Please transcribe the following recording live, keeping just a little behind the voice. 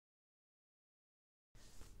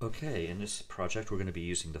Okay, in this project we're going to be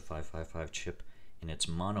using the 555 chip in its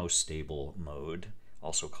monostable mode,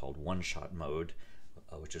 also called one-shot mode,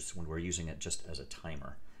 which is when we're using it just as a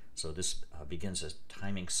timer. So this begins a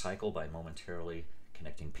timing cycle by momentarily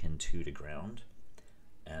connecting pin 2 to ground,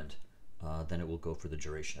 and then it will go for the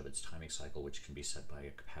duration of its timing cycle, which can be set by a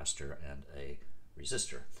capacitor and a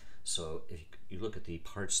resistor. So if you look at the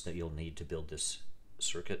parts that you'll need to build this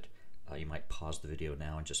circuit, you might pause the video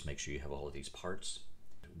now and just make sure you have all of these parts.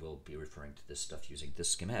 We'll be referring to this stuff using this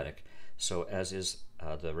schematic. So as is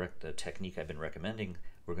the technique I've been recommending,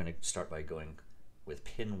 we're going to start by going with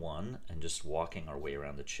pin 1 and just walking our way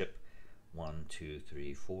around the chip. 1, 2,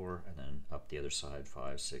 3, 4, and then up the other side,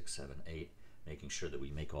 5, 6, 7, 8, making sure that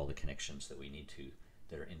we make all the connections that we need to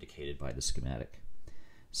that are indicated by the schematic.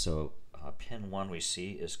 So pin 1 we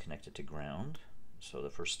see is connected to ground. So the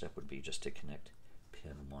first step would be just to connect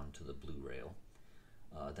pin 1 to the blue rail.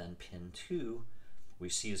 Then pin 2 we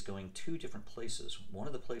see is going two different places. One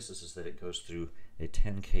of the places is that it goes through a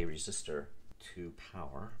 10K resistor to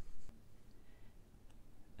power,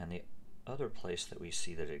 and the other place that we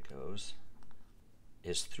see that it goes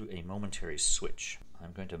is through a momentary switch.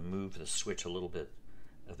 I'm going to move the switch a little bit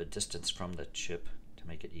of a distance from the chip to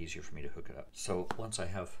make it easier for me to hook it up. So once I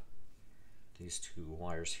have these two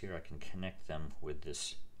wires here, I can connect them with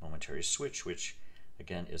this momentary switch, which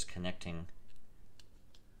again is connecting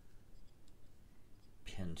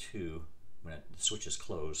pin 2 when the switch is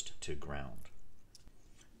closed to ground.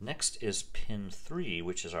 Next is pin 3,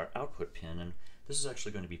 which is our output pin, and this is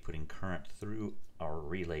actually going to be putting current through our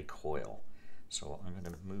relay coil. So I'm going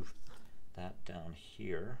to move that down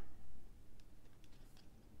here,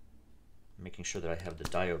 making sure that I have the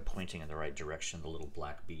diode pointing in the right direction. The little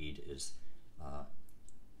black bead is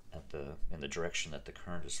in the direction that the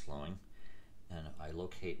current is flowing, and I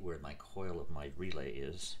locate where my coil of my relay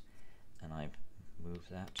is, and I move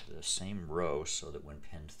that to the same row so that when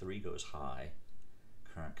pin 3 goes high,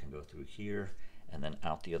 current can go through here and then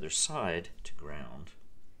out the other side to ground.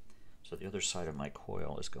 So the other side of my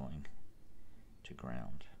coil is going to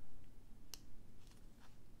ground.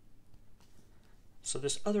 So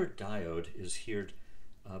this other diode is here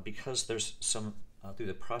because there's some through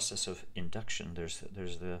the process of induction.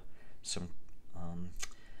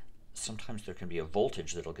 Sometimes there can be a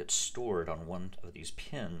voltage that'll get stored on one of these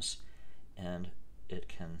pins, and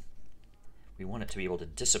we want it to be able to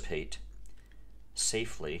dissipate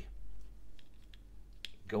safely,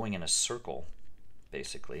 going in a circle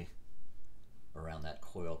basically around that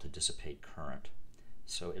coil to dissipate current.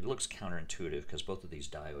 So it looks counterintuitive because both of these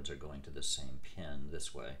diodes are going to the same pin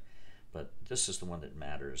this way, but this is the one that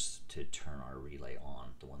matters to turn our relay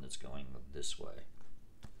on, the one that's going this way.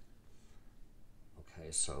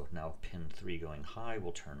 Okay, so now pin 3 going high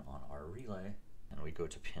will turn on our relay, and we go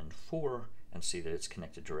to pin 4 and see that it's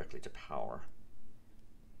connected directly to power.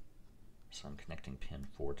 So I'm connecting pin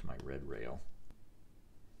 4 to my red rail.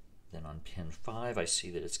 Then on pin 5 I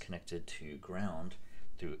see that it's connected to ground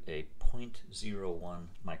through a 0.01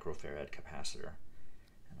 microfarad capacitor,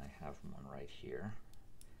 and I have one right here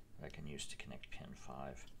that I can use to connect pin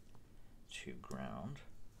 5 to ground.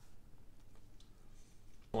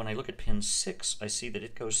 When I look at pin 6, I see that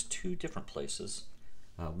it goes two different places.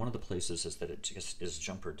 One of the places is that it just is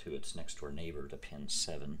jumpered to its next door neighbor to pin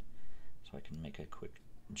 7. So I can make a quick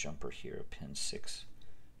jumper here of pin 6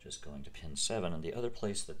 just going to pin 7. And the other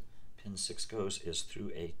place that pin 6 goes is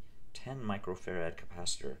through a 10 microfarad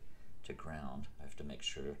capacitor to ground. I have to make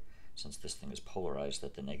sure, since this thing is polarized,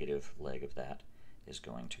 that the negative leg of that is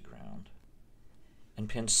going to ground. And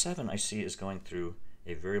pin 7 I see is going through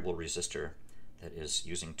a variable resistor that is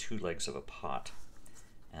using two legs of a pot.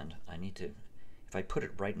 And I need to, if I put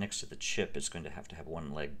it right next to the chip, it's going to have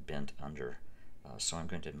one leg bent under. So I'm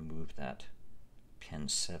going to move that pin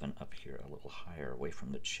 7 up here a little higher away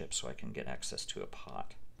from the chip so I can get access to a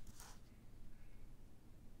pot.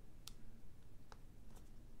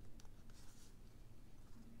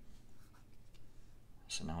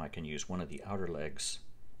 So now I can use one of the outer legs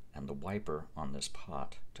and the wiper on this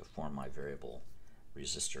pot to form my variable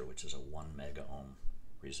resistor, which is a 1 mega ohm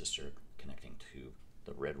resistor connecting to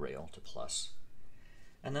the red rail to plus.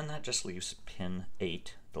 And then that just leaves pin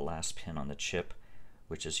 8, the last pin on the chip,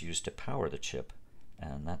 which is used to power the chip,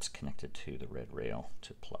 and that's connected to the red rail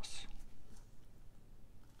to plus.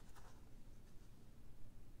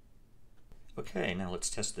 Okay, now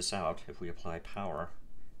let's test this out. If we apply power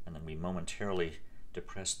and then we momentarily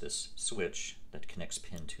depress this switch that connects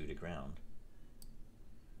pin 2 to ground,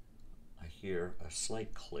 I hear a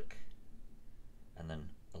slight click and then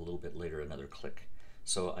a little bit later another click.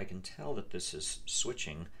 So I can tell that this is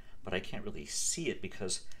switching, but I can't really see it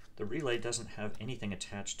because the relay doesn't have anything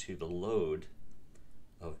attached to the load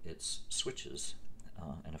of its switches.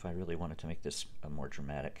 And if I really wanted to make this a more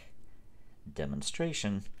dramatic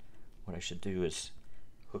demonstration, what I should do is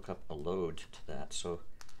hook up a load to that. So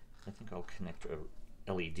I think I'll connect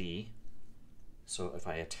a LED. So if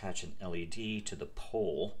I attach an LED to the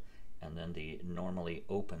pole and then the normally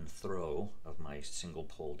open throw of my single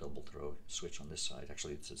pole double throw switch on this side,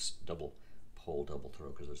 actually it's this double pole double throw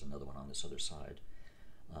because there's another one on this other side.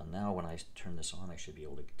 Now when I turn this on, I should be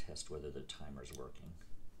able to test whether the timer is working.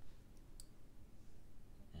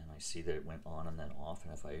 And I see that it went on and then off,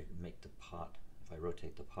 and if I make the pot, if I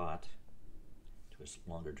rotate the pot to a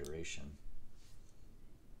longer duration,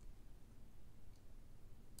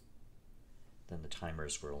 then the timer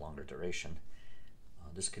is for a longer duration.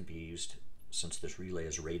 This can be used, since this relay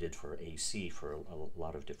is rated for AC, for a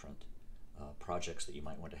lot of different projects that you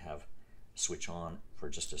might want to have switch on for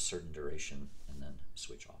just a certain duration and then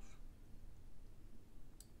switch off,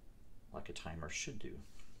 like a timer should do.